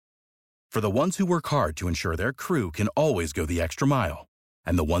For the ones who work hard to ensure their crew can always go the extra mile,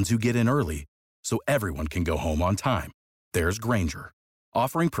 and the ones who get in early so everyone can go home on time, there's Grainger,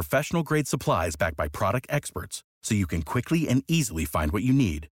 offering professional-grade supplies backed by product experts so you can quickly and easily find what you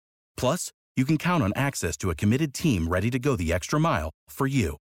need. Plus, you can count on access to a committed team ready to go the extra mile for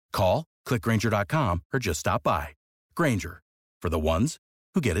you. Call, click Grainger.com, or just stop by. Grainger, for the ones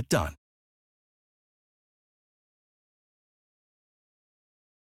who get it done.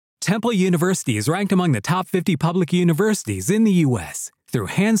 Temple University is ranked among the top 50 public universities in the U.S. Through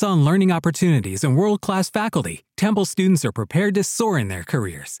hands-on learning opportunities and world-class faculty, Temple students are prepared to soar in their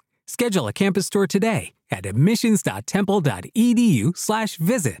careers. Schedule a campus tour today at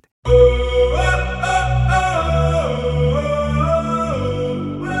admissions.temple.edu/visit.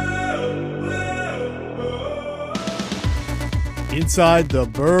 Inside the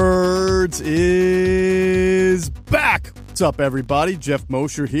Birds is back. What's up, everybody? Jeff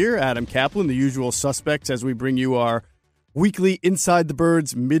Mosher here, Adam Kaplan, the usual suspects, as we bring you our weekly Inside the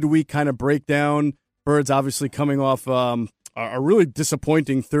Birds midweek kind of breakdown. Birds obviously coming off a really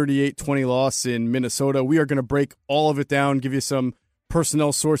disappointing 38-20 loss in Minnesota. We are going to break all of it down, give you some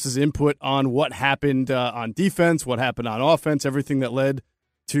personnel sources input on what happened on defense, what happened on offense, everything that led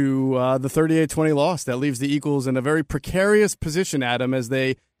to the 38-20 loss. That leaves the Eagles in a very precarious position, Adam, as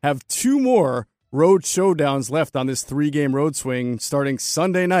they have two more road showdowns left on this 3-game road swing starting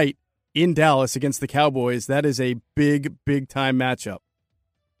Sunday night in Dallas against the Cowboys. That is a big, big-time matchup.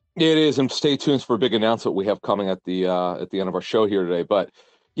 It is, and stay tuned for a big announcement we have coming at the end of our show here today. But,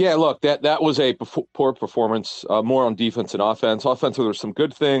 yeah, look, that was a poor performance, more on defense and offense. Offensively, there's some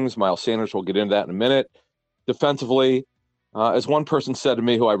good things. Miles Sanders, will get into that in a minute. Defensively, as one person said to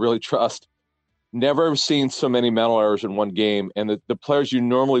me, who I really trust, never seen so many mental errors in one game. And the players you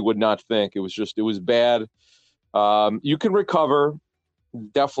normally would not think. It was bad. You can recover,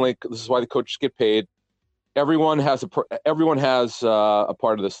 definitely. This is why the coaches get paid. Everyone has a part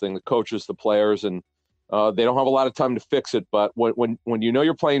of this thing, the coaches, the players, and they don't have a lot of time to fix it. But when you know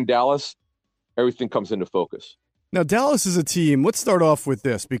you're playing Dallas, everything comes into focus. Now, Dallas is a team. Let's start off with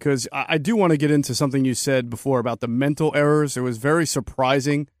this, because I do want to get into something you said before about the mental errors. It was very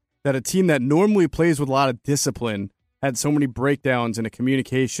surprising that a team that normally plays with a lot of discipline had so many breakdowns in a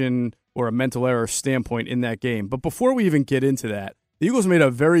communication or a mental error standpoint in that game. But before we even get into that, the Eagles made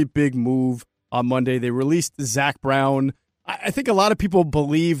a very big move on Monday. They released Zach Brown. I think a lot of people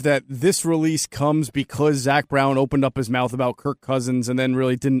believe that this release comes because Zach Brown opened up his mouth about Kirk Cousins and then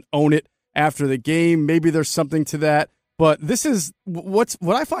really didn't own it after the game. Maybe there's something to that. But this is what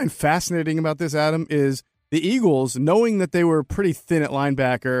I find fascinating about this, Adam, is the Eagles, knowing that they were pretty thin at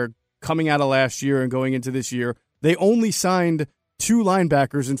linebacker coming out of last year and going into this year, they only signed 2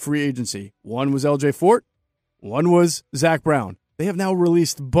 linebackers in free agency. One was L.J. Fort. One was Zach Brown. They have now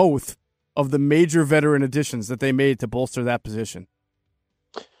released both of the major veteran additions that they made to bolster that position.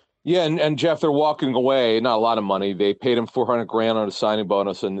 Yeah, and Jeff, they're walking away, not a lot of money. They paid him $400,000 on a signing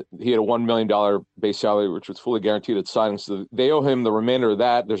bonus, and he had a $1 million base salary, which was fully guaranteed at signing. So they owe him the remainder of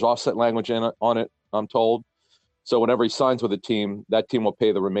that. There's offset language on it, I'm told. So whenever he signs with a team, that team will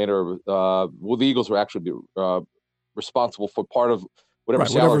pay the remainder of the Eagles will actually be responsible for part of whatever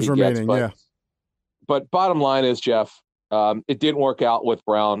salary he remaining, gets. But bottom line is, Jeff, it didn't work out with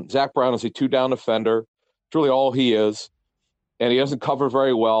Brown. Zach Brown is a 2-down defender. It's really all he is. And he doesn't cover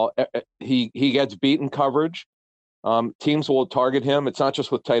very well. He gets beat in coverage. Teams will target him. It's not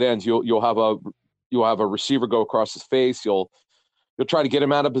just with tight ends. You'll have a receiver go across his face. You'll try to get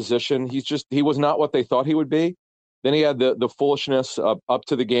him out of position. He was not what they thought he would be. Then he had the foolishness up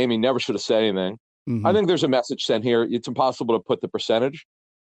to the game. He never should have said anything. Mm-hmm. I think there's a message sent here. It's impossible to put the percentage.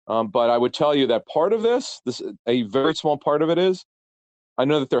 But I would tell you that part of this, a very small part of it is, I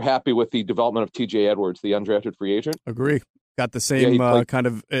know that they're happy with the development of T.J. Edwards, the undrafted free agent. Agree. Got the same kind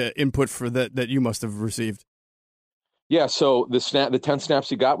of input for that you must have received. Yeah, so the 10 snaps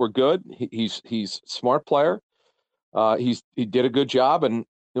he got were good. He's a smart player. He did a good job, and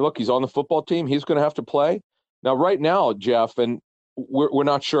look, he's on the football team. He's going to have to play. Now, right now, Jeff, and we're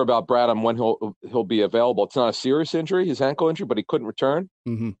not sure about Bradham when he'll be available. It's not a serious injury, his ankle injury, but he couldn't return.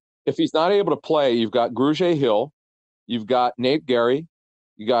 Mm-hmm. If he's not able to play, you've got Grugier Hill, you've got Nate Gerry,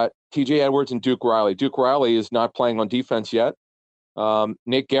 you got T.J. Edwards and Duke Riley. Duke Riley is not playing on defense yet.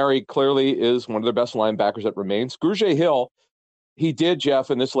 Nate Gerry clearly is one of their best linebackers that remains. Grugier Hill, he did,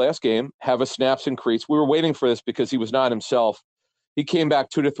 Jeff, in this last game, have a snaps increase. We were waiting for this because he was not himself. He came back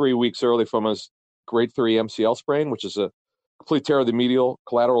 2 to 3 weeks early from his grade 3 MCL sprain, which is a complete tear of the medial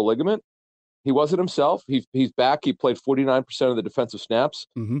collateral ligament. He wasn't himself. He's back. He played 49% of the defensive snaps.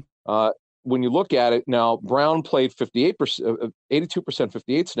 Mm-hmm. When you look at it now, Brown played 82%,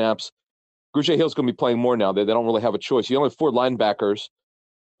 58 snaps. Grugier Hill's going to be playing more now. They don't really have a choice. You only have 4 linebackers.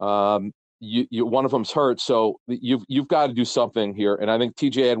 One of them's hurt, so you've got to do something here. And I think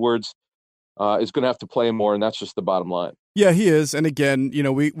T.J. Edwards is going to have to play more, and that's just the bottom line. Yeah, he is. And again,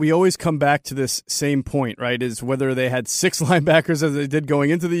 we always come back to this same point, right, is whether they had 6 linebackers as they did going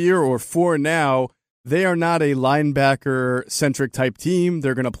into the year or 4 now, they are not a linebacker-centric type team.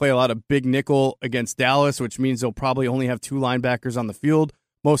 They're going to play a lot of big nickel against Dallas, which means they'll probably only have 2 linebackers on the field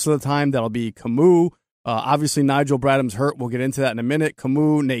most of the time. That'll be Camus. Obviously, Nigel Bradham's hurt. We'll get into that in a minute.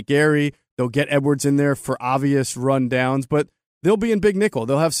 Camus, Nate Gary. They'll get Edwards in there for obvious run downs, but they'll be in big nickel.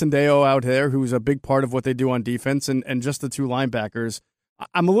 They'll have Sendeo out there, who's a big part of what they do on defense, and just the 2 linebackers.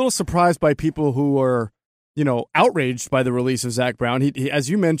 I'm a little surprised by people who are, outraged by the release of Zach Brown. He, as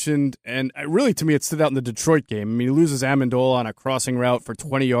you mentioned, and really to me it stood out in the Detroit game. I mean, he loses Amendola on a crossing route for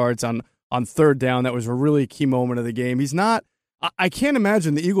 20 yards on 3rd down. That was a really key moment of the game. I can't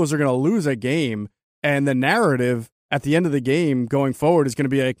imagine the Eagles are going to lose a game, and the narrative at the end of the game going forward is going to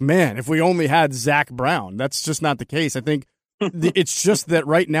be like, man, if we only had Zach Brown. That's just not the case. I think it's just that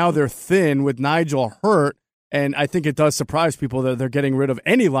right now they're thin with Nigel hurt, and I think it does surprise people that they're getting rid of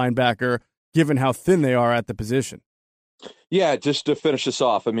any linebacker given how thin they are at the position. Yeah, just to finish this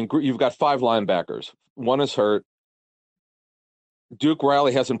off, I mean, you've got 5 linebackers. One is hurt. Duke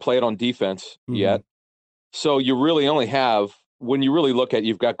Riley hasn't played on defense yet. So you really only have, when you really look at,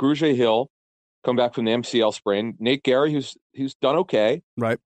 you've got Grugier Hill come back from the MCL sprain, Nate Gary, who's done okay.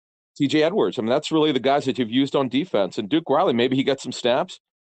 Right. TJ Edwards. I mean, that's really the guys that you've used on defense. And Duke Riley, maybe he gets some snaps.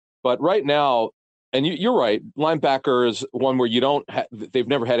 But right now, and you're right, linebacker is one where they've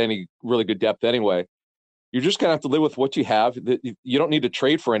never had any really good depth anyway. You're just going to have to live with what you have. You don't need to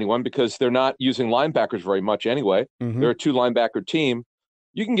trade for anyone because they're not using linebackers very much anyway. They're a 2 linebacker team.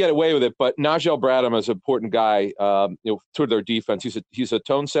 You can get away with it, but Nigel Bradham is an important guy to their defense. He's a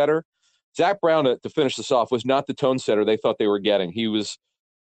tone setter. Zach Brown, to finish this off, was not the tone setter they thought they were getting. He was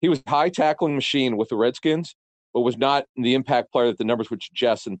high tackling machine with the Redskins, but was not the impact player that the numbers would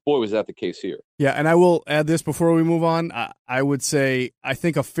suggest, and boy, was that the case here. Yeah, and I will add this before we move on. I would say I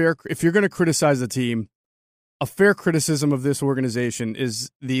think if you're going to criticize the team, a fair criticism of this organization is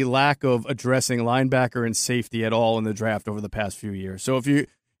the lack of addressing linebacker and safety at all in the draft over the past few years. So if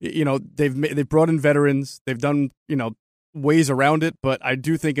they've brought in veterans, they've done ways around it, but I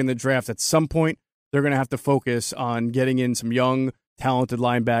do think in the draft at some point they're going to have to focus on getting in some young, talented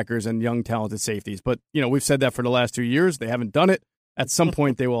linebackers and young, talented safeties. But we've said that for the last 2 years. They haven't done it. At some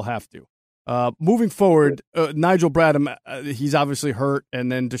point they will have to. Moving forward, Nigel Bradham, he's obviously hurt,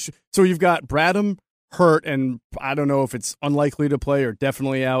 and then so you've got Bradham hurt, and I don't know if it's unlikely to play or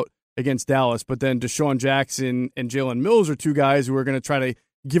definitely out against Dallas, but then Deshaun Jackson and Jalen Mills are 2 guys who are going to try to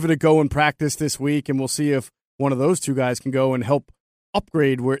give it a go in practice this week, and we'll see if one of those 2 guys can go and help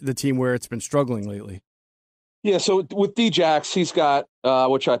upgrade the team where it's been struggling lately. Yeah, so with D-Jax, he's got,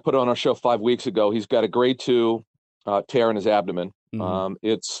 which I put on our show 5 weeks ago, he's got a grade 2 tear in his abdomen.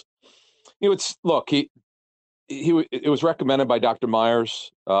 It was recommended by Dr.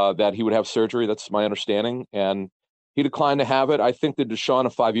 Myers that he would have surgery. That's my understanding. And he declined to have it. I think that Deshaun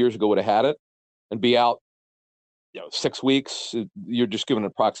of 5 years ago would have had it and be out 6 weeks. You're just giving an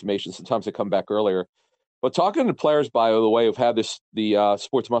approximation. Sometimes they come back earlier. But talking to players, by the way, who've had the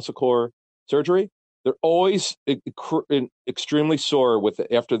sports muscle core surgery, they're always extremely sore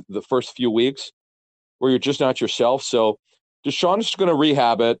after the first few weeks where you're just not yourself. So Deshaun's just going to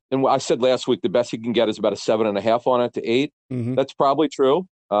rehab it. And I said last week the best he can get is about a 7.5 on it to 8. That's probably true.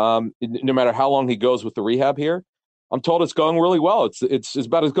 No matter how long he goes with the rehab here, I'm told it's going really well. It's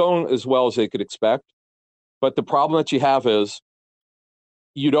about as going as well as they could expect. But the problem that you have is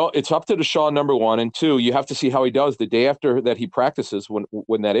it's up to Deshaun, number 1, and 2, you have to see how he does the day after that he practices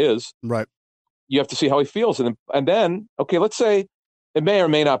when that is. Right. You have to see how he feels. And then, okay, let's say it may or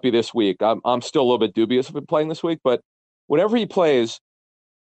may not be this week. I'm still a little bit dubious of him playing this week, but whenever he plays,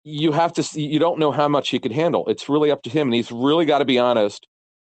 you don't know how much he can handle. It's really up to him. And he's really got to be honest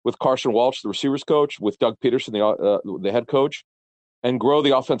with Carson Walsh, the receivers coach, with Doug Peterson, the head coach, and grow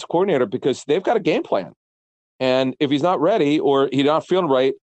the offensive coordinator, because they've got a game plan. And if he's not ready or he's not feeling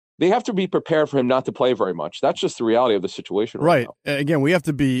right, they have to be prepared for him not to play very much. That's just the reality of the situation right now. Again, we have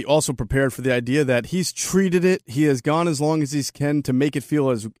to be also prepared for the idea that he's treated it. He has gone as long as he can to make it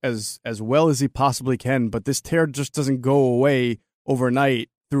feel as well as he possibly can. But this tear just doesn't go away overnight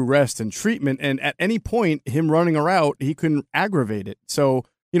through rest and treatment. And at any point, him running a route, he can aggravate it. So,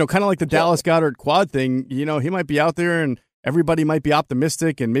 kind of like the Dallas Goedert quad thing, he might be out there and everybody might be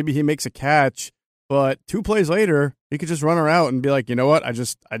optimistic and maybe he makes a catch. But 2 plays later, he could just run her out and be like, you know what, I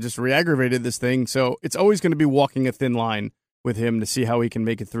just re-aggravated this thing. So it's always going to be walking a thin line with him to see how he can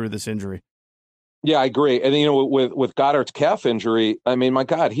make it through this injury. Yeah, I agree. And with Goddard's calf injury, I mean, my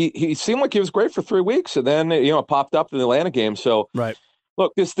God, he seemed like he was great for 3 weeks, and then it popped up in the Atlanta game. So Right.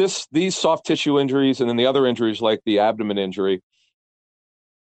 look, these soft tissue injuries, and then the other injuries like the abdomen injury,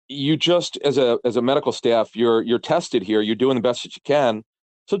 you just as a medical staff, you're tested here. You're doing the best that you can.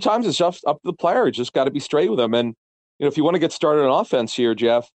 Sometimes it's just up to the player. You just got to be straight with them. And if you want to get started on offense here,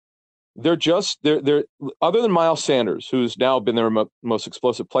 Jeff, they're other than Miles Sanders, who's now been their most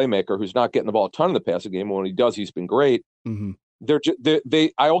explosive playmaker, who's not getting the ball a ton in the passing game. When he does, he's been great. Mm-hmm.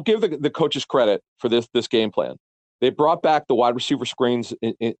 I'll give the coaches credit for this game plan. They brought back the wide receiver screens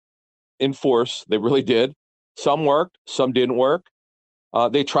in force. They really did. Some worked, some didn't work.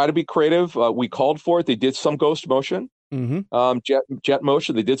 They try to be creative. We called for it. They did some ghost motion, jet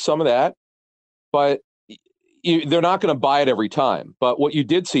motion. They did some of that, but they're not going to buy it every time. But what you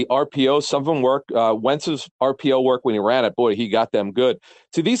did see, RPOs, some of them work. Wentz's RPO work when he ran it. Boy, he got them good.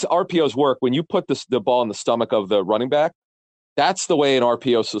 See, these RPOs work when you put the ball in the stomach of the running back. That's the way an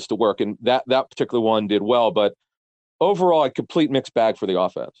RPO is supposed to work, and that particular one did well. But overall, a complete mixed bag for the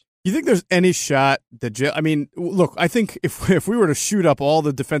offense. You think there's any shot that look, I think if we were to shoot up all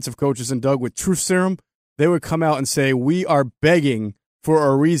the defensive coaches and Doug with truth serum, they would come out and say, we are begging for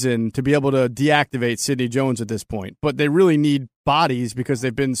a reason to be able to deactivate Sidney Jones at this point. But they really need bodies because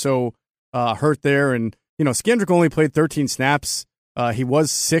they've been so hurt there. And, Skandrick only played 13 snaps. He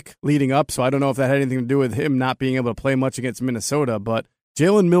was sick leading up, so I don't know if that had anything to do with him not being able to play much against Minnesota. But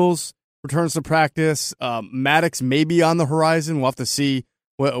Jalen Mills returns to practice. Maddox may be on the horizon. We'll have to see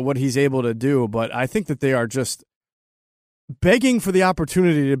what he's able to do. But I think that they are just begging for the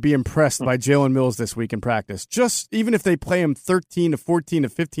opportunity to be impressed by Jalen Mills this week in practice. Just even if they play him 13 to 14 to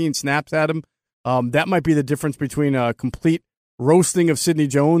 15 snaps at him, that might be the difference between a complete roasting of Sidney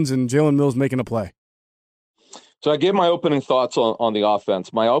Jones and Jalen Mills making a play. So I gave my opening thoughts on the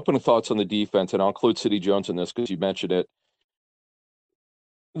offense, my opening thoughts on the defense, and I'll include Sidney Jones in this because you mentioned it.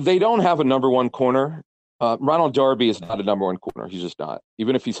 They don't have a number one corner. Ronald Darby is not a number one corner. He's just not.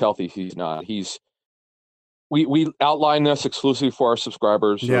 Even if he's healthy, he's not. We outline this exclusively for our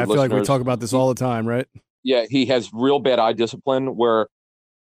subscribers. Yeah, I feel like we talk about this all the time, right? Yeah, he has real bad eye discipline where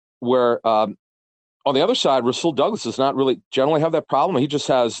on the other side, Rasul Douglas does not really generally have that problem. He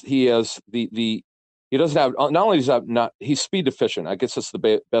doesn't have, not only does he's speed deficient. I guess that's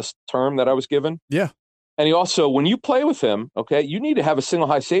the best term that I was given. Yeah. And he also, when you play with him, okay, you need to have a single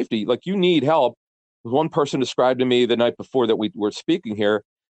high safety. Like you need help. One person described to me the night before that we were speaking here,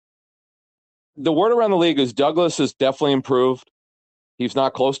 the word around the league is Douglas has definitely improved. He's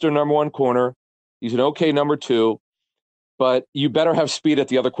not close to a number one corner. He's an okay number two, but you better have speed at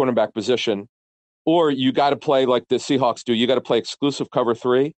the other cornerback position, or you got to play like the Seahawks do. You got to play exclusive cover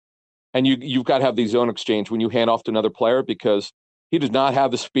three, and you've got to have the zone exchange when you hand off to another player because he does not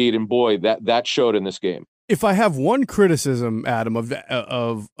have the speed, and boy, that showed in this game. If I have one criticism, Adam,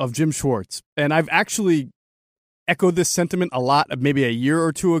 of Jim Schwartz, and I've actually echoed this sentiment a lot maybe a year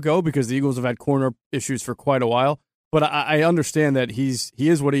or two ago because the Eagles have had corner issues for quite a while. But I understand that he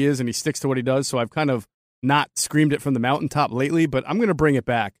is what he is and he sticks to what he does. So I've kind of not screamed it from the mountaintop lately, but I'm going to bring it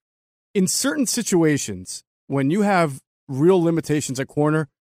back. In certain situations, when you have real limitations at corner,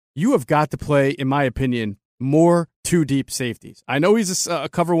 you have got to play, in my opinion, more two deep safeties. I know he's a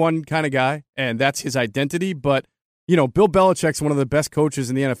cover one kind of guy and that's his identity, but Bill Belichick's one of the best coaches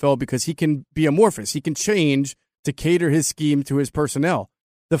in the NFL because he can be amorphous. He can change to cater his scheme to his personnel.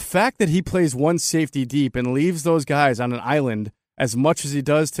 The fact that he plays one safety deep and leaves those guys on an island as much as he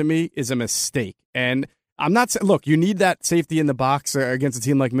does to me is a mistake. And I'm not saying, look, you need that safety in the box against a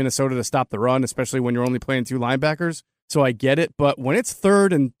team like Minnesota to stop the run, especially when you're only playing two linebackers. So I get it. But when it's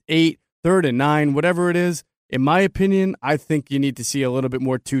 3rd and 8, 3rd and 9, whatever it is, in my opinion, I think you need to see a little bit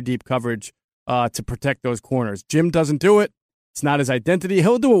more two deep coverage to protect those corners. Jim doesn't do it. It's not his identity.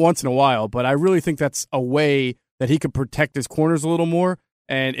 He'll do it once in a while, but I really think that's a way that he could protect his corners a little more,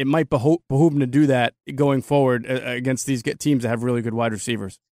 and it might behoove him to do that going forward against these teams that have really good wide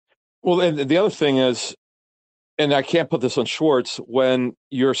receivers. Well, and the other thing is, and I can't put this on Schwartz, when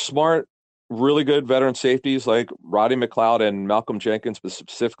you're smart, really good veteran safeties like Roddy McLeod and Malcolm Jenkins, but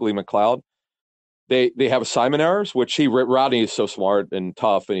specifically McLeod, they have assignment errors, which Rodney is so smart and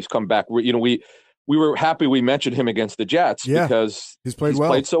tough, and he's come back. We were happy we mentioned him against the Jets because he's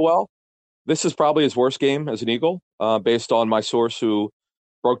played so well. This is probably his worst game as an Eagle, based on my source who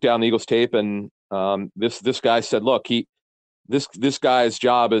broke down the Eagles tape. And this guy said, look, this guy's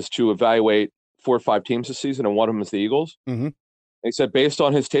job is to evaluate 4 or 5 teams this season, and one of them is the Eagles. Mm-hmm. He said, based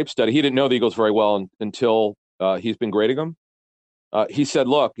on his tape study, he didn't know the Eagles very well until he's been grading them. He said,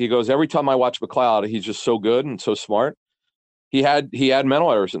 look, he goes, every time I watch McLeod, he's just so good and so smart. he had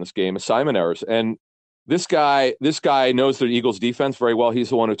mental errors in this game, assignment errors, and this guy knows the Eagles defense very well. He's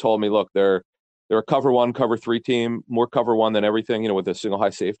the one who told me, look, they're a cover 1, cover 3 team, more cover 1 than everything, with a single high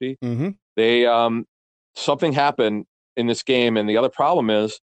safety. Mm-hmm. They something happened in this game, and the other problem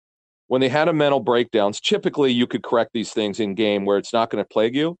is when they had a mental breakdowns, typically you could correct these things in game where it's not going to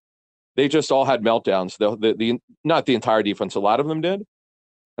plague you. They just all had meltdowns. The not the entire defense, a lot of them did.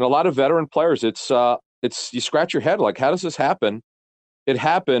 And a lot of veteran players, it's you scratch your head like, how does this happen? It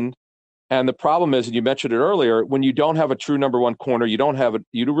happened. And the problem is, and you mentioned it earlier, when you don't have a true number 1 corner, you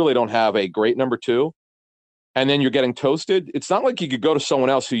really don't have a great number 2, and then you're getting toasted. It's not like you could go to someone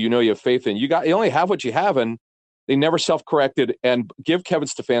else who you have faith in. You only have what you have, and they never self-corrected. And give Kevin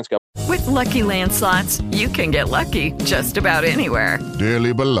Stefanski. With Lucky Land Slots, you can get lucky just about anywhere.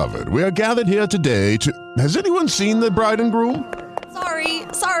 Dearly beloved, we are gathered here today to... Has anyone seen the bride and groom?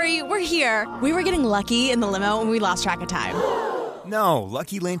 Sorry, we're here. We were getting lucky in the limo and we lost track of time. No,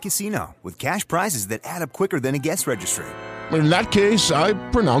 Lucky Land Casino, with cash prizes that add up quicker than a guest registry. In that case, I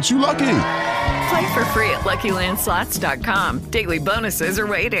pronounce you lucky. Play for free at LuckyLandSlots.com. Daily bonuses are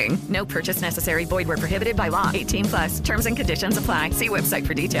waiting. No purchase necessary. Void where prohibited by law. 18+. Terms and conditions apply. See website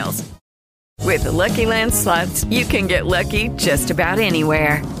for details. With the Lucky Land Slots, you can get lucky just about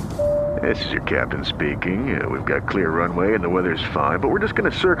anywhere. This is your captain speaking. We've got clear runway and the weather's fine, but we're just going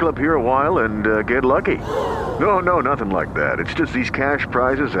to circle up here a while and get lucky. No, nothing like that. It's just these cash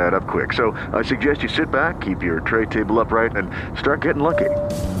prizes add up quick. So I suggest you sit back, keep your tray table upright, and start getting lucky.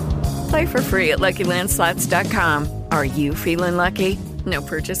 Play for free at LuckyLandSlots.com. Are you feeling lucky? No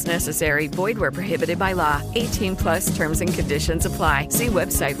purchase necessary. Void where prohibited by law. 18+ terms and conditions apply. See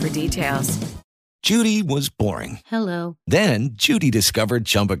website for details. Judy was boring. Hello. Then Judy discovered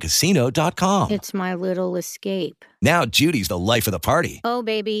ChumbaCasino.com. It's my little escape. Now Judy's the life of the party. Oh,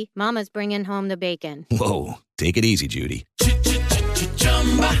 baby, mama's bringing home the bacon. Whoa, take it easy, Judy.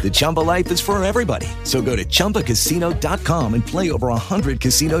 The Chumba life is for everybody. So go to ChumbaCasino.com and play over 100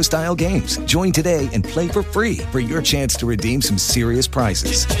 casino-style games. Join today and play for free for your chance to redeem some serious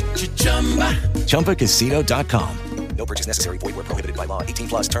prizes. ChumbaCasino.com. No purchase necessary. Void where prohibited by law.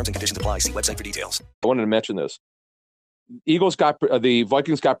 18+ terms and conditions apply. See website for details. I wanted to mention this. The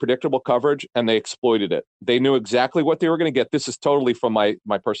Vikings got predictable coverage, and they exploited it. They knew exactly what they were going to get. This is totally from my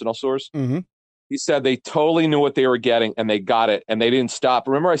personal source. Mm-hmm. He said they totally knew what they were getting, and they got it, and they didn't stop.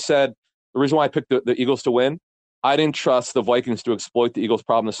 Remember I said the reason why I picked the Eagles to win? I didn't trust the Vikings to exploit the Eagles'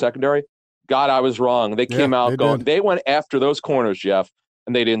 problem in the secondary. God, I was wrong. They came out going. They went after those corners, Jeff,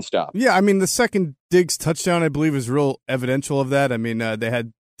 and they didn't stop. Yeah, I mean, the second Diggs touchdown, I believe, is real evidential of that. I mean, they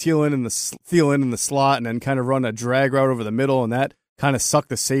had Thielen in the slot and then kind of run a drag route over the middle, and that kind of sucked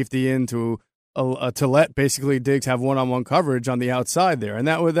the safety in to let basically Diggs have one-on-one coverage on the outside there. And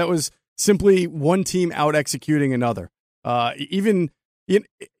that was simply one team out-executing another. Even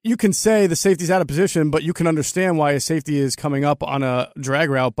you can say the safety's out of position, but you can understand why a safety is coming up on a drag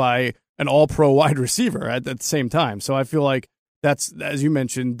route by an all-pro wide receiver at the same time. So I feel like that's, as you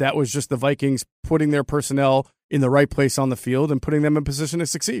mentioned, that was just the Vikings putting their personnel in the right place on the field and putting them in position to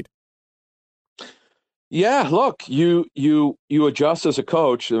succeed. Yeah, look, you adjust as a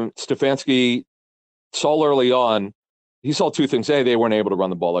coach. And Stefanski saw early on, he saw two things. A, they weren't able to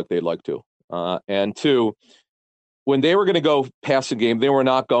run the ball like they'd like to. And two, when they were going to go pass the game, they were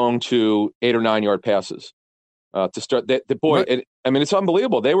not going to 8 or 9 yard passes to start. It's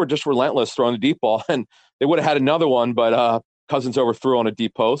unbelievable. They were just relentless throwing the deep ball, and they would have had another one, but Cousins overthrew on a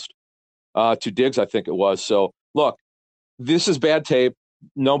deep post to Diggs, I think it was. So look, this is bad tape.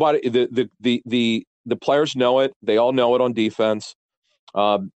 Nobody, the players know it. They all know it on defense.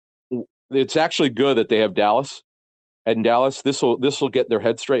 It's actually good that they have Dallas. And in Dallas, this will get their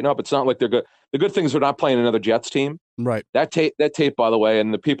head straightened up. It's not like they're good. The good thing is they're not playing another Jets team. Right. That tape, by the way,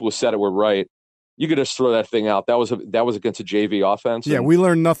 and the people who said it were right. You could just throw that thing out. That was against a JV offense. Yeah, we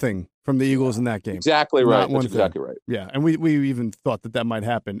learned nothing from the Eagles in that game. Exactly right. That's exactly right. Yeah, and we even thought that might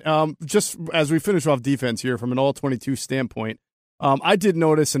happen. Just as we finish off defense here from an all-22 standpoint, I did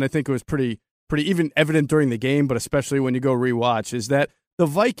notice, and I think it was pretty even evident during the game, but especially when you go rewatch, is that the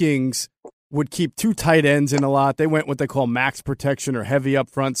Vikings would keep two tight ends in a lot. They went what they call max protection or heavy up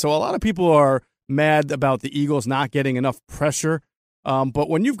front. So a lot of people are mad about the Eagles not getting enough pressure. But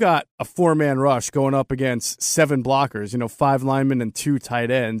when you've got a 4-man rush going up against 7 blockers, 5 linemen and 2 tight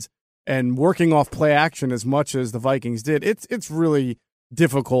ends, and working off play action as much as the Vikings did, it's really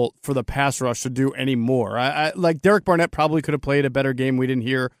difficult for the pass rush to do any more. I like Derek Barnett probably could have played a better game. We didn't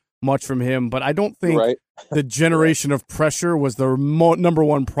hear much from him, but I don't think the generation of pressure was the number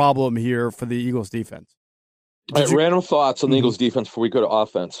one problem here for the Eagles defense. Random thoughts on the Eagles defense before we go to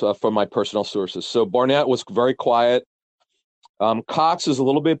offense from my personal sources. So Barnett was very quiet. Cox is a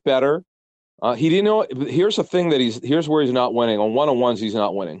little bit better. He didn't know. Here's the thing here's where he's not winning. On one-on-ones, he's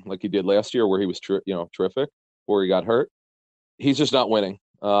not winning like he did last year, where he was terrific, before he got hurt. He's just not winning.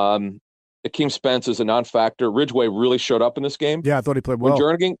 Akeem Spence is a non-factor. Ridgeway really showed up in this game. Yeah, I thought he played well.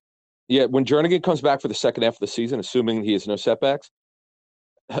 When Jernigan comes back for the second half of the season, assuming he has no setbacks,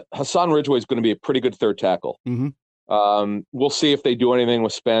 Hassan Ridgeway is going to be a pretty good third tackle. Mm-hmm. We'll see if they do anything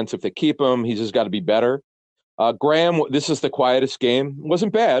with Spence. If they keep him, he's just got to be better. Graham, this is the quietest game.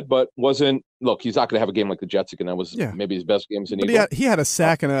 Wasn't bad, but wasn't. Look, he's not going to have a game like the Jets again. That was maybe his best game as an Eagle. He had a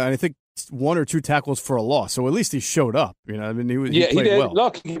sack and I think 1 or 2 tackles for a loss. So at least he showed up. You know, I mean, he played did. well.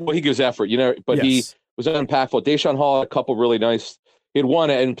 Look, he gives effort. You know, but he was impactful. Deshaun Hall had a couple really nice. He had one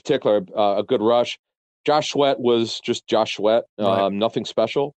in particular, a good rush. Josh Sweat was just Josh Sweat. Nothing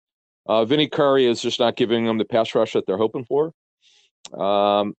special. Vinny Curry is just not giving them the pass rush that they're hoping for.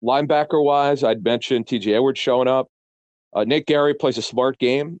 Linebacker wise, I'd mentioned TJ Edwards showing up. Nate Gary plays a smart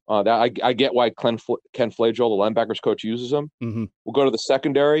game. I get why Ken Flagel, the linebackers coach, uses him. Mm-hmm. We'll go to the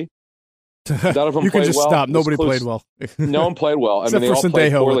secondary. None of them you played can just well. stop. Nobody played well. No one played well. Except I mean, for they all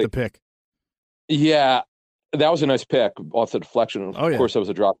played Sendejo poorly. with the pick. Yeah, that was a nice pick off the deflection. Of course, that was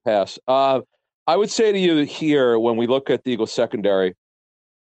a drop pass. I would say to you here, when we look at the Eagles secondary,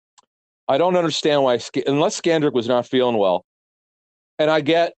 I don't understand why, unless Skandrick was not feeling well, and I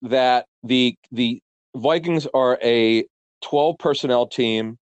get that the Vikings are a 12 personnel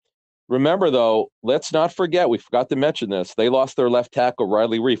team. Remember, though, let's not forget, we forgot to mention this. They lost their left tackle,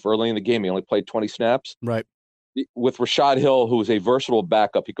 Riley Reif, early in the game. He only played 20 snaps. Right. With Rashad Hill, who was a versatile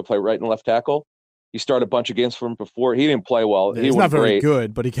backup, he could play right and left tackle. He started a bunch of games for him before. He didn't play well. He's not very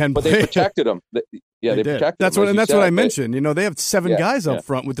good, but he can play. But they protected him. They protected him. That's what I mentioned. You know, they have 7 guys up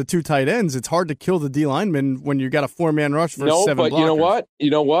front with the 2 tight ends. It's hard to kill the D linemen when you got a 4-man rush versus 7 blockers. You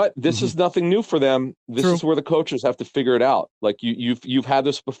know what? This is nothing new for them. This is where the coaches have to figure it out. Like you've had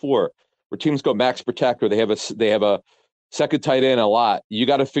this before, where teams go max protector. They have a second tight end a lot. You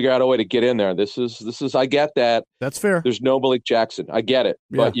got to figure out a way to get in there. This is. I get that. That's fair. There's no Malik Jackson. I get it,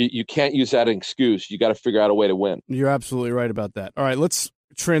 but you can't use that as an excuse. You got to figure out a way to win. You're absolutely right about that. All right, let's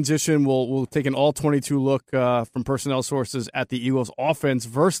transition. We'll take an all-22 look from personnel sources at the Eagles' offense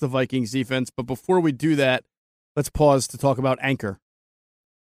versus the Vikings' defense. But before we do that, let's pause to talk about Anchor.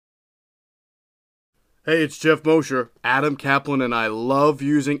 Hey, it's Jeff Mosher. Adam Kaplan and I love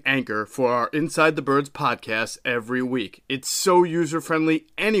using Anchor for our Inside the Birds podcast every week. It's so user-friendly,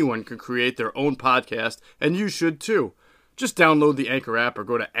 anyone can create their own podcast, and you should too. Just download the Anchor app or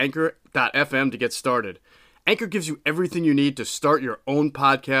go to anchor.fm to get started. Anchor gives you everything you need to start your own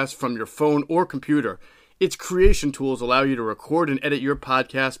podcast from your phone or computer. Its creation tools allow you to record and edit your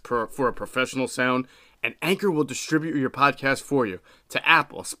podcast for a professional sound, and Anchor will distribute your podcast for you to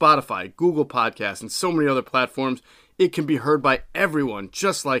Apple, Spotify, Google Podcasts, and so many other platforms. It can be heard by everyone,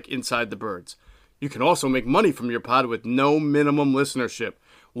 just like Inside the Birds. You can also make money from your pod with no minimum listenership.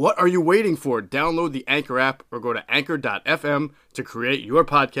 What are you waiting for? Download the Anchor app or go to anchor.fm to create your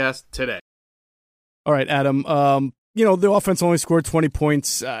podcast today. All right, Adam. The offense only scored 20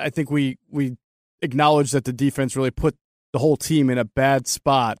 points. I think we acknowledge that the defense really put the whole team in a bad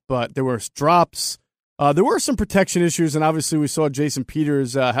spot, but there were drops. There were some protection issues, and obviously we saw Jason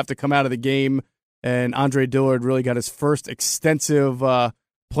Peters have to come out of the game, and Andre Dillard really got his first extensive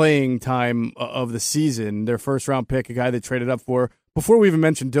playing time of the season, their first-round pick, a guy they traded up for. Before we even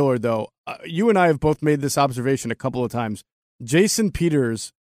mention Dillard, though, you and I have both made this observation a couple of times. Jason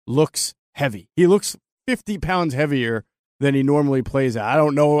Peters looks heavy. He looks 50 pounds heavier than he normally plays at. I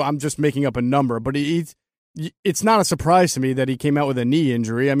don't know. I'm just making up a number, but it's not a surprise to me that he came out with a knee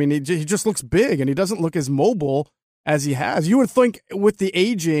injury. I mean, he just looks big, and he doesn't look as mobile as he has. You would think with the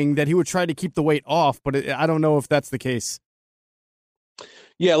aging that he would try to keep the weight off, but I don't know if that's the case.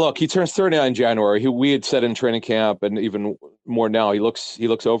 Yeah, look, he turns 39 in January. We had said in training camp, and even more now, he looks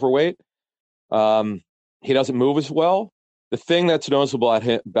overweight. He doesn't move as well. The thing that's noticeable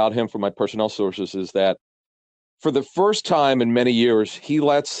about him from my personnel sources is that for the first time in many years, he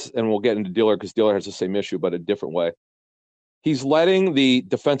lets, and we'll get into Dillard because Dillard has the same issue, but a different way. He's letting the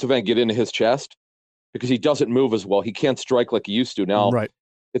defensive end get into his chest because he doesn't move as well. He can't strike like he used to. Now, right.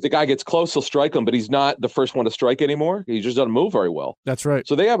 If the guy gets close, he'll strike him, but he's not the first one to strike anymore. He just doesn't move very well. That's right.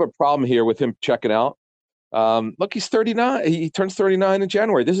 So they have a problem here with him checking out. Look, he's 39. He turns 39 in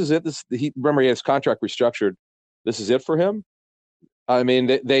January. This is it. Remember, he has contract restructured. This is it for him. I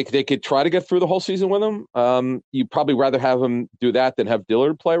mean, they could try to get through the whole season with him. You'd probably rather have him do that than have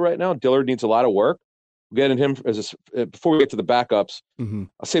Dillard play right now. Dillard needs a lot of work. Getting him before we get to the backups. Mm-hmm.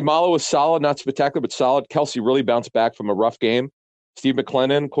 I'll say Malo was solid, not spectacular, but solid. Kelsey really bounced back from a rough game. Steve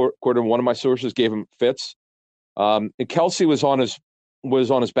McLennan, according to one of my sources, gave him fits. And Kelsey was on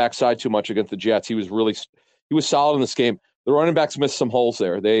his backside too much against the Jets. He was solid in this game. The running backs missed some holes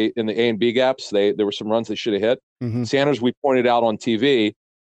there. In the A and B gaps, there were some runs they should have hit. Mm-hmm. Sanders, we pointed out on TV,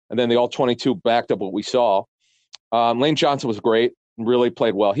 and then the all 22 backed up what we saw. Lane Johnson was great, really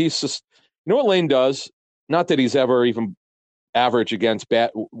played well. He's just, you know what Lane does? Not that he's ever even average against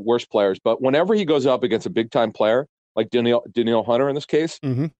worse players, but whenever he goes up against a big time player like Danielle Hunter in this case,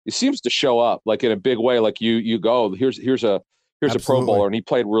 mm-hmm. he seems to show up like in a big way. Like you go, here's a Pro Bowler, and he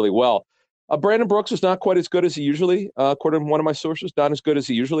played really well. Brandon Brooks is not quite as good as he usually, according to one of my sources, not as good as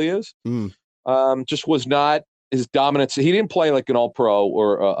he usually is. Just was not his dominance. He didn't play like an All-Pro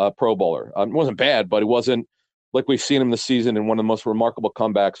or a Pro Bowler. It wasn't bad, but it wasn't like we've seen him this season in one of the most remarkable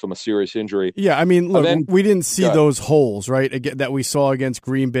comebacks from a serious injury. Yeah, I mean, look, we didn't see those holes, right, that we saw against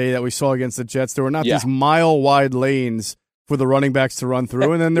Green Bay, that we saw against the Jets. There were not these mile-wide lanes for the running backs to run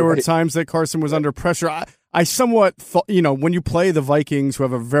through, and then there were times that Carson was under pressure. I somewhat thought, when you play the Vikings, who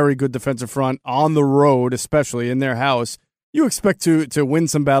have a very good defensive front on the road, especially in their house, you expect to win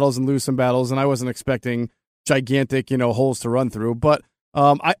some battles and lose some battles, and I wasn't expecting gigantic, holes to run through. But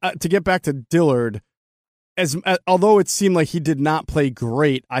to get back to Dillard, although it seemed like he did not play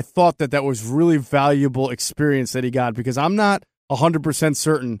great, I thought that was really valuable experience that he got, because I'm not 100%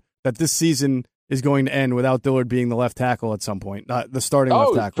 certain that this season is going to end without Dillard being the left tackle at some point, the starting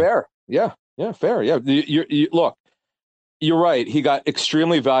left tackle. Fair. Yeah, fair. Yeah, look, you're right. He got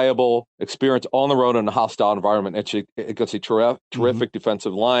extremely valuable experience on the road in a hostile environment against a terrific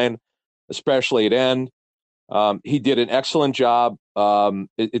defensive line, especially at end. He did an excellent job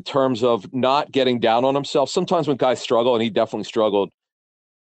in terms of not getting down on himself. Sometimes when guys struggle, and he definitely struggled,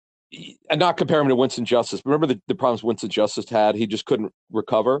 and not compare him to Winston Justice. Remember the problems Winston Justice had? He just couldn't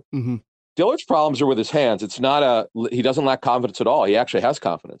recover. Mm-hmm. Dillard's problems are with his hands. It's not he doesn't lack confidence at all. He actually has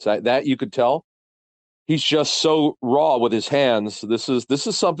confidence. That you could tell. He's just so raw with his hands. This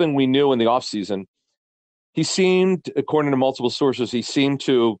is something we knew in the offseason. He seemed, according to multiple sources,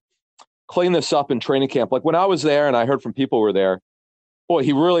 to clean this up in training camp. Like when I was there and I heard from people who were there, boy,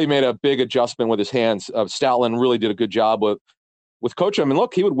 he really made a big adjustment with his hands. Stoutland really did a good job with coaching him. And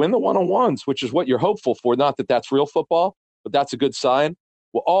look, he would win the one-on-ones, which is what you're hopeful for. Not that that's real football, but that's a good sign.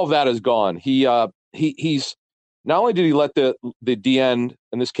 Well, all of that is gone. He's not only did he let the DN,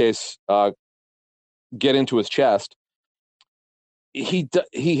 in this case, get into his chest.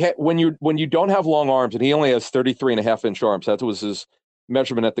 When you don't have long arms, and he only has 33.5-inch arms. That was his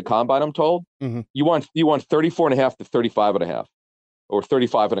measurement at the combine, I'm told. Mm-hmm. You want 34.5 to 35.5, or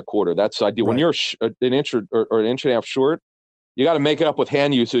 35.25. That's ideal. Right. When you're an inch or an inch and a half short, you got to make it up with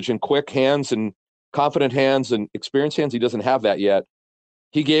hand usage and quick hands and confident hands and experienced hands. He doesn't have that yet.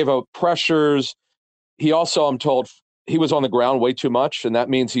 He gave out pressures. He also, I'm told, he was on the ground way too much, and that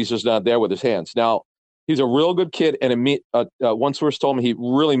means he's just not there with his hands. Now, he's a real good kid, and one source told me he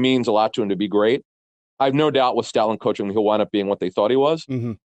really means a lot to him to be great. I have no doubt with Stoutland coaching, he'll wind up being what they thought he was,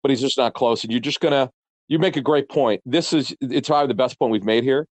 mm-hmm. but he's just not close. And you make a great point. It's probably the best point we've made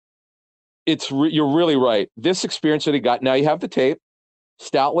here. You're really right. This experience that he got, now you have the tape.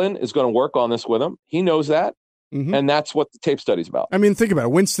 Stoutland is going to work on this with him. He knows that. Mm-hmm. And that's what the tape study's about. I mean, think about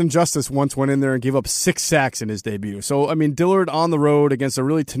it. Winston Justice once went in there and gave up 6 sacks in his debut. So, I mean, Dillard on the road against a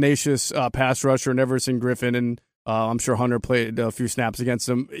really tenacious pass rusher in Everson Griffin, and I'm sure Hunter played a few snaps against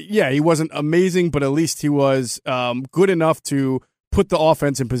him. Yeah, he wasn't amazing, but at least he was good enough to put the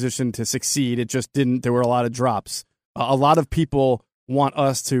offense in position to succeed. It just didn't. There were a lot of drops. A lot of people want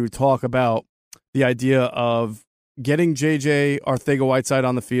us to talk about the idea of getting J.J. Arcega-Whiteside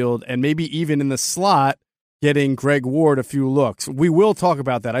on the field, and maybe even in the slot, getting Greg Ward a few looks. We will talk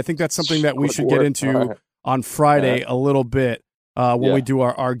about that. I think that's something that we should get into on Friday a little bit when we do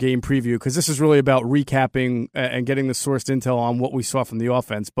our game preview, because this is really about recapping and getting the sourced intel on what we saw from the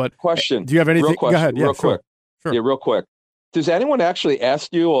offense. But question. Do you have anything? Go ahead. Real Yeah, quick. Sure. Yeah, real quick. Does anyone actually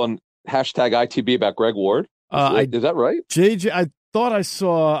ask you on #ITB about Greg Ward? Is that right? JJ,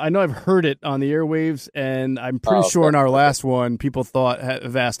 I know I've heard it on the airwaves, and I'm pretty sure in our last one, people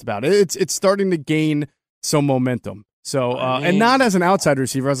have asked about it. It's starting to gain some momentum. So, and not as an outside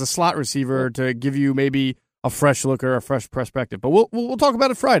receiver, as a slot receiver to give you maybe a fresh look or a fresh perspective. But we'll talk about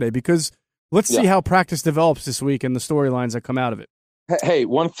it Friday, because let's see how practice develops this week and the storylines that come out of it. Hey,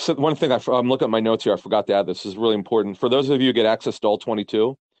 one thing I'm looking at my notes here. I forgot to add this. This is really important. For those of you who get access to all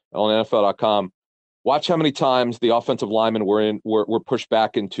 22 on NFL.com, watch how many times the offensive linemen were pushed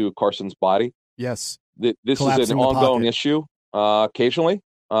back into Carson's body. Yes. This is an ongoing issue occasionally.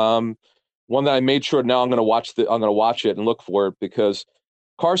 One that I made sure now I'm going to watch it and look for it, because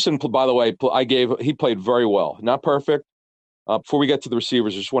Carson, by the way, he played very well. Not perfect. Before we get to the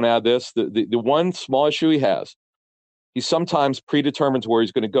receivers, I just want to add this. The one small issue he has, he sometimes predetermines where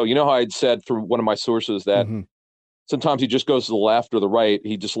he's going to go. You know how I'd said through one of my sources that sometimes he just goes to the left or the right.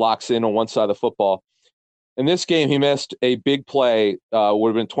 He just locks in on one side of the football. In this game, he missed a big play, would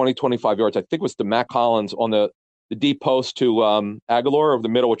have been 20, 25 yards. I think it was to Matt Collins on the deep post to Aguilar over the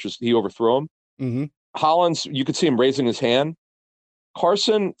middle, which was he overthrew him. Mm-hmm. Hollins, you could see him raising his hand.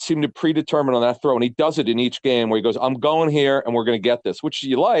 Carson seemed to predetermine on that throw, and he does it in each game where he goes, I'm going here, and we're going to get this, which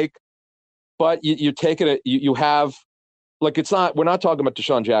you like, but you take it, you have, like, it's not, we're not talking about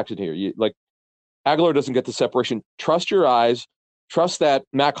Deshaun Jackson here. Like, Aguilar doesn't get the separation. Trust your eyes. Trust that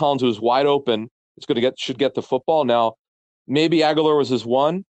Matt Collins, who's wide open, should get the football. Now, maybe Aguilar was his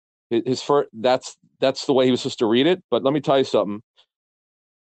one. His first, that's the way he was supposed to read it. But let me tell you something.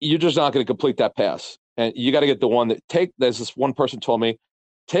 You're just not going to complete that pass. And you got to get the one there's this one person told me,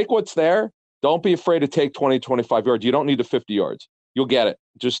 take what's there. Don't be afraid to take 20, 25 yards. You don't need the 50 yards. You'll get it.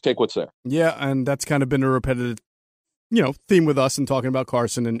 Just take what's there. Yeah, and that's kind of been a repetitive, theme with us in talking about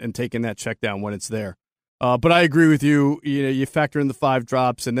Carson and taking that check down when it's there. But I agree with you. You factor in the 5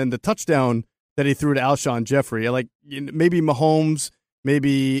 drops and then the touchdown that he threw to Alshon Jeffrey. Like maybe Mahomes,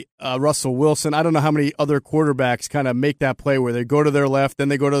 maybe Russell Wilson. I don't know how many other quarterbacks kind of make that play where they go to their left, then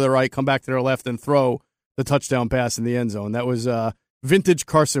they go to their right, come back to their left, and throw the touchdown pass in the end zone. That was vintage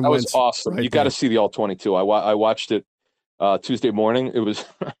Carson Wentz. That was awesome. Right, you got to see the All-22. I watched it Tuesday morning. It was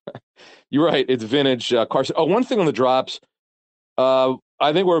 – you're right. It's vintage Carson. Oh, one thing on the drops, I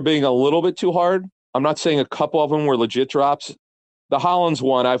think we're being a little bit too hard. I'm not saying a couple of them were legit drops. The Hollins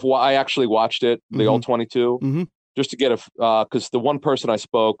one, I actually watched it, the All-22, just to get because the one person I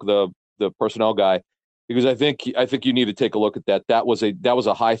spoke, the personnel guy, because I think you need to take a look at that. That was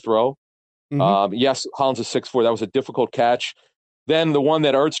a high throw. Yes, Hollins is 6'4". That was a difficult catch. Then the one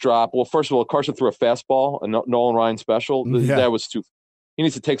that Ertz dropped. Well, first of all, Carson threw a fastball, a Nolan Ryan special. Yeah. That was too. He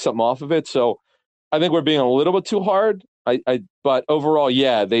needs to take something off of it. So I think we're being a little bit too hard. But overall,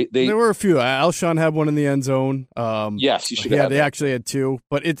 yeah, there were a few. Alshon had one in the end zone. Yes, you should. Yeah, they actually had 2.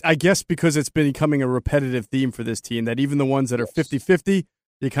 But I guess because it's been becoming a repetitive theme for this team that even the ones that are 50-50,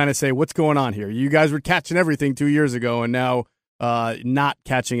 you kind of say, what's going on here? You guys were catching everything 2 years ago, and now not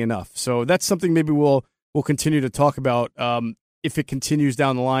catching enough. So that's something maybe we'll continue to talk about. If it continues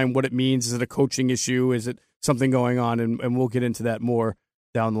down the line, what it means. Is it a coaching issue? Is it something going on? And we'll get into that more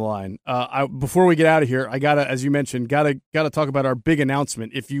down the line. Before we get out of here, I gotta, as you mentioned, gotta talk about our big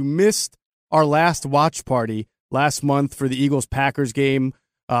announcement. If you missed our last watch party last month for the Eagles-Packers game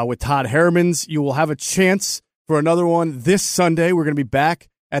with Todd Hermans, you will have a chance for another one this Sunday. We're going to be back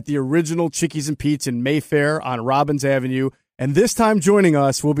at the original Chickies and Pete's in Mayfair on Robbins Avenue. And this time joining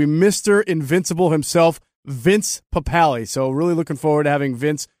us will be Mr. Invincible himself, Vince Papale. So really looking forward to having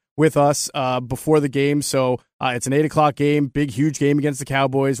Vince with us before the game. So it's an 8 o'clock game, big, huge game against the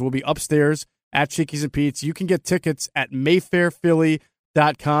Cowboys. We'll be upstairs at Chickies and Pete's. You can get tickets at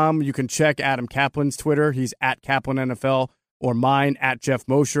mayfairphilly.com. You can check Adam Kaplan's Twitter. He's at Kaplan NFL, or mine at Jeff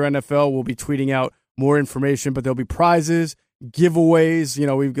Mosher NFL. We'll be tweeting out more information, but there'll be prizes, giveaways.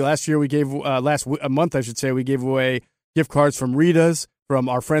 Last month, we gave away gift cards from Rita's, from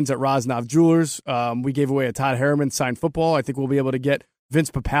our friends at Rosnov Jewelers. We gave away a Todd Herman signed football. I think we'll be able to get Vince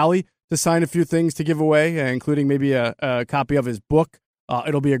Papale to sign a few things to give away, including maybe a copy of his book.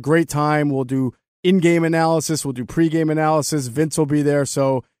 It'll be a great time. We'll do in-game analysis. We'll do pre-game analysis. Vince will be there,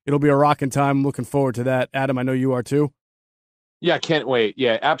 so it'll be a rocking time. I'm looking forward to that. Adam, I know you are too. Yeah, I can't wait.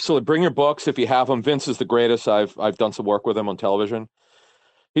 Yeah, absolutely. Bring your books if you have them. Vince is the greatest. I've done some work with him on television.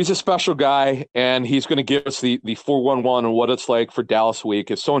 He's a special guy, and he's going to give us the 411 and what it's like for Dallas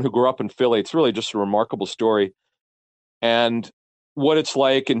week. As someone who grew up in Philly, it's really just a remarkable story. And what it's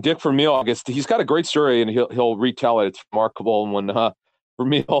like. And Dick Vermeil, I guess he's got a great story, and he'll retell it. It's remarkable. And when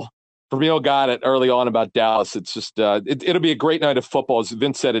Vermeil got it early on about Dallas, it's just it'll be a great night of football. As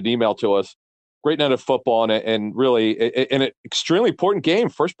Vince said an email to us, great night of football, and really an extremely important game.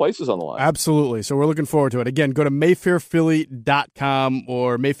 First place is on the line. Absolutely. So we're looking forward to it. Again, go to mayfairphilly.com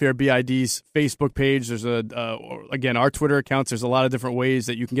or Mayfair BID's Facebook page. There's again, our Twitter accounts. There's a lot of different ways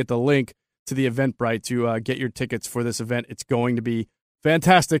that you can get the link to the Eventbrite to get your tickets for this event. It's going to be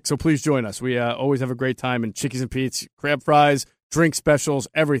fantastic, so please join us. We always have a great time in Chickies and Pete's, crab fries, drink specials,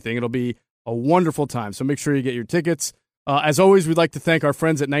 everything. It'll be a wonderful time, so make sure you get your tickets. As always, we'd like to thank our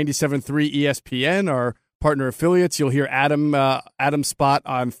friends at 97.3 ESPN, our partner affiliates. You'll hear Adam's spot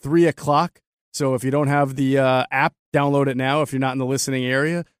on 3 o'clock, so if you don't have the app, download it now. If you're not in the listening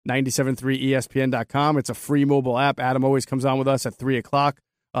area, 97.3ESPN.com. It's a free mobile app. Adam always comes on with us at 3 o'clock.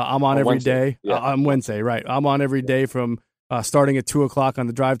 I'm on every day. Yeah. On Wednesday, right. I'm on every day from starting at 2 o'clock on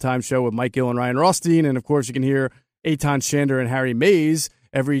the Drive Time Show with Mike Gill and Ryan Rothstein. And, of course, you can hear Eitan Shander and Harry Mays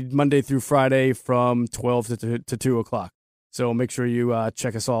every Monday through Friday from 12 to 2 o'clock. So make sure you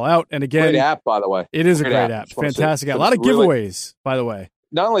check us all out. And again, great app, by the way. It is a great app. Fantastic app. A lot of giveaways, by the way.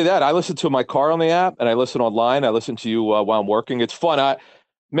 Not only that, I listen to my car on the app, and I listen online. I listen to you while I'm working. It's fun.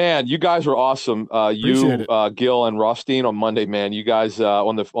 Man, you guys were awesome. Gil and Rothstein on Monday. Man, you guys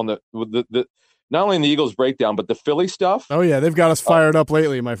on the not only in the Eagles breakdown, but the Philly stuff. Oh yeah, they've got us fired up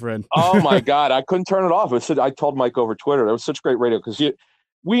lately, my friend. Oh my God, I couldn't turn it off. I told Mike over Twitter. That was such great radio because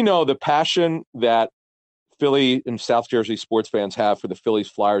we know the passion that Philly and South Jersey sports fans have for the Phillies,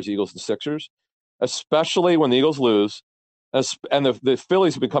 Flyers, Eagles, and Sixers, especially when the Eagles lose. And the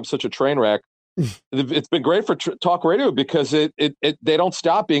Phillies have become such a train wreck. It's been great for talk radio because they don't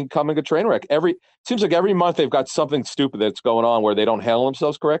stop becoming a train wreck. It seems like every month they've got something stupid that's going on where they don't handle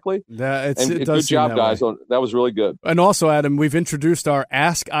themselves correctly. Good job, guys. That was really good. And also, Adam, we've introduced our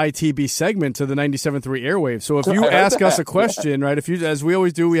Ask ITB segment to the 97.3 airwaves. So if you ask us a question, right? If you, as we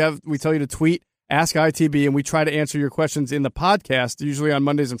always do, we tell you to tweet Ask ITB, and we try to answer your questions in the podcast, usually on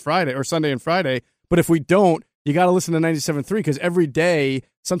Mondays and Friday or Sunday and Friday. But if we don't, you got to listen to 97.3 because every day,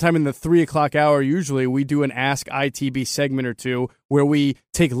 sometime in the 3 o'clock hour, usually we do an Ask ITB segment or two where we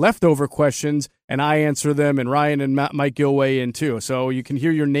take leftover questions and I answer them, and Ryan and Mike Gilway in too. So you can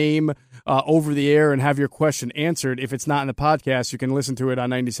hear your name over the air and have your question answered. If it's not in the podcast, you can listen to it on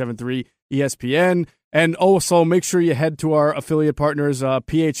 97.3 ESPN. And also make sure you head to our affiliate partners,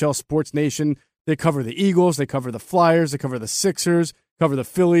 PHL Sports Nation. They cover the Eagles, they cover the Flyers, they cover the Sixers, cover the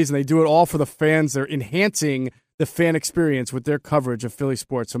Phillies, and they do it all for the fans. They're enhancing the fan experience with their coverage of Philly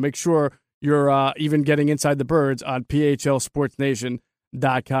sports. So make sure you're even getting Inside the Birds on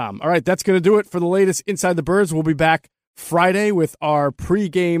PHLSportsNation.com. All right, that's going to do it for the latest Inside the Birds. We'll be back Friday with our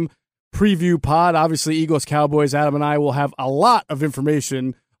pregame preview pod. Obviously, Eagles, Cowboys, Adam and I will have a lot of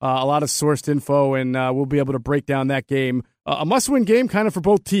information, a lot of sourced info, and we'll be able to break down that game. A must-win game kind of for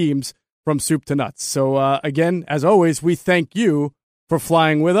both teams from soup to nuts. So, again, as always, we thank you for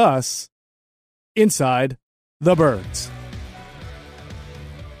flying with us inside the Birds.